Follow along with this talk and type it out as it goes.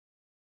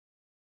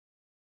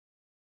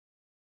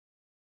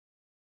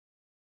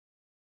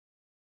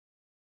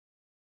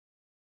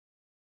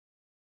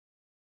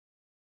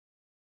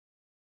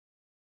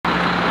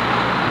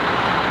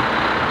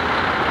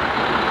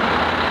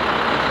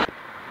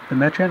The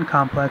Metron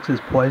complex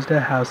is poised to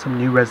house some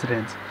new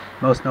residents,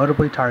 most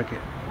notably Target.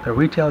 The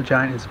retail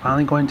giant is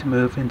finally going to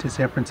move into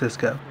San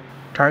Francisco.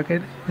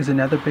 Target is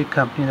another big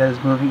company that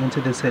is moving into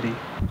the city.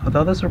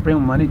 Although this will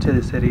bring money to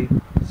the city,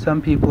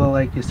 some people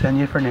like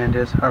Yesenia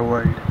Fernandez are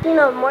worried.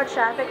 More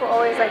traffic will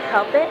always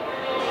help it,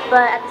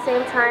 but at the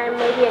same time,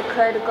 maybe it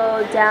could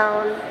go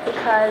down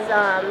because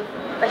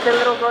the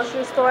little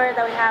grocery store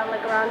that we have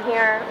around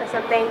here or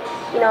something,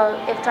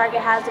 if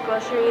Target has the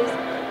groceries,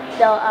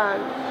 they'll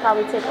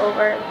probably take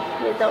over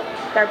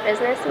their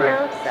business,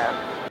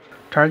 so.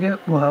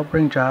 Target will help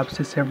bring jobs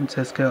to San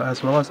Francisco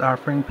as well as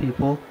offering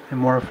people a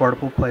more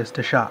affordable place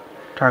to shop.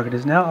 Target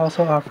is now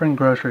also offering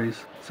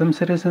groceries. Some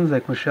citizens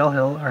like Michelle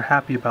Hill are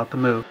happy about the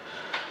move.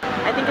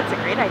 I think it's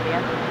a great idea.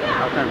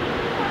 How come?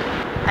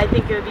 I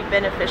think it would be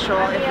beneficial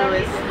if it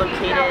was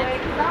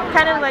located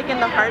kind of in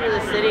the heart of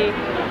the city.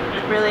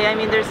 Really, I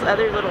mean, there's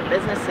other little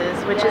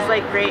businesses, which is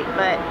great,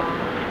 but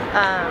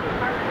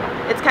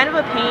it's kind of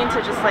a pain to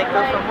just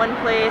go from one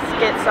place,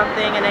 get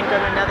something, and then go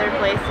to another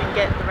place and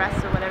get the rest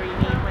of whatever you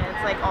need when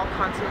it's all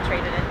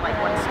concentrated in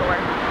one store.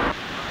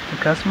 The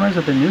customers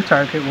of the new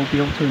Target will be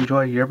able to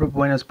enjoy Yerba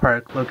Buenas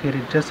Park,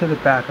 located just to the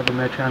back of the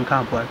Metron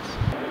complex.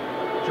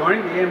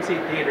 Joining the AMC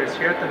theaters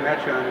here at the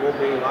Metron will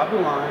be La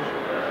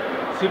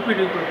Boulange, Super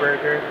Duper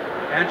Burger,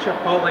 and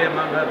Chipotle,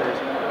 among others.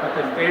 But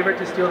the favorite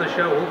to steal the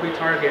show will be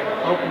Target,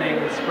 opening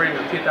in the spring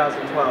of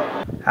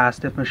 2012.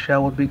 Asked if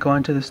Michelle would be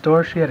going to the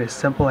store, she had a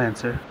simple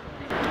answer.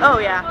 Oh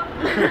yeah,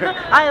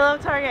 I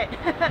love Target.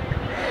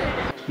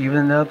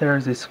 Even though there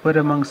is a split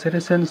among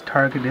citizens,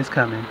 Target is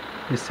coming.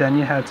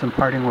 Yesenia had some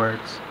parting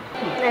words.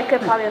 It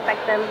could probably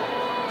affect them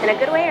in a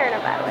good way or in a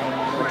bad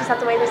way. We'll just have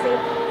to wait and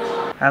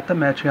see. At the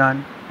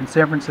Metron in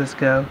San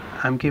Francisco,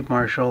 I'm Gabe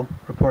Marshall,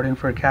 reporting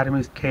for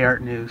Academy's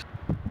K-Art News.